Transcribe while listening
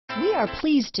We are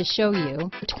pleased to show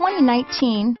you the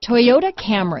 2019 Toyota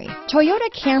Camry. Toyota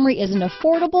Camry is an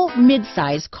affordable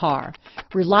mid-size car,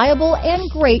 reliable and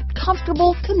great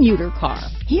comfortable commuter car.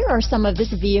 Here are some of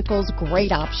this vehicle's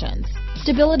great options: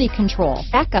 stability control,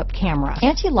 backup camera,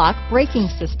 anti-lock braking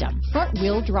system, front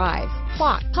wheel drive,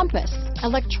 clock, compass,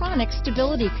 electronic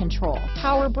stability control,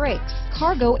 power brakes,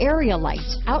 cargo area light,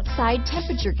 outside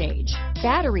temperature gauge,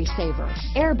 battery saver,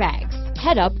 airbags,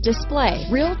 head-up display,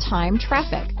 real-time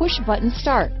traffic, push-button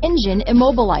start, engine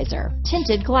immobilizer,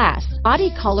 tinted glass,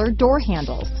 body color door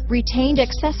handles, retained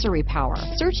accessory power.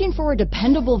 Searching for a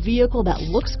dependable vehicle that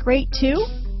looks great too?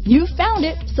 You found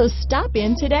it, so stop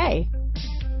in today.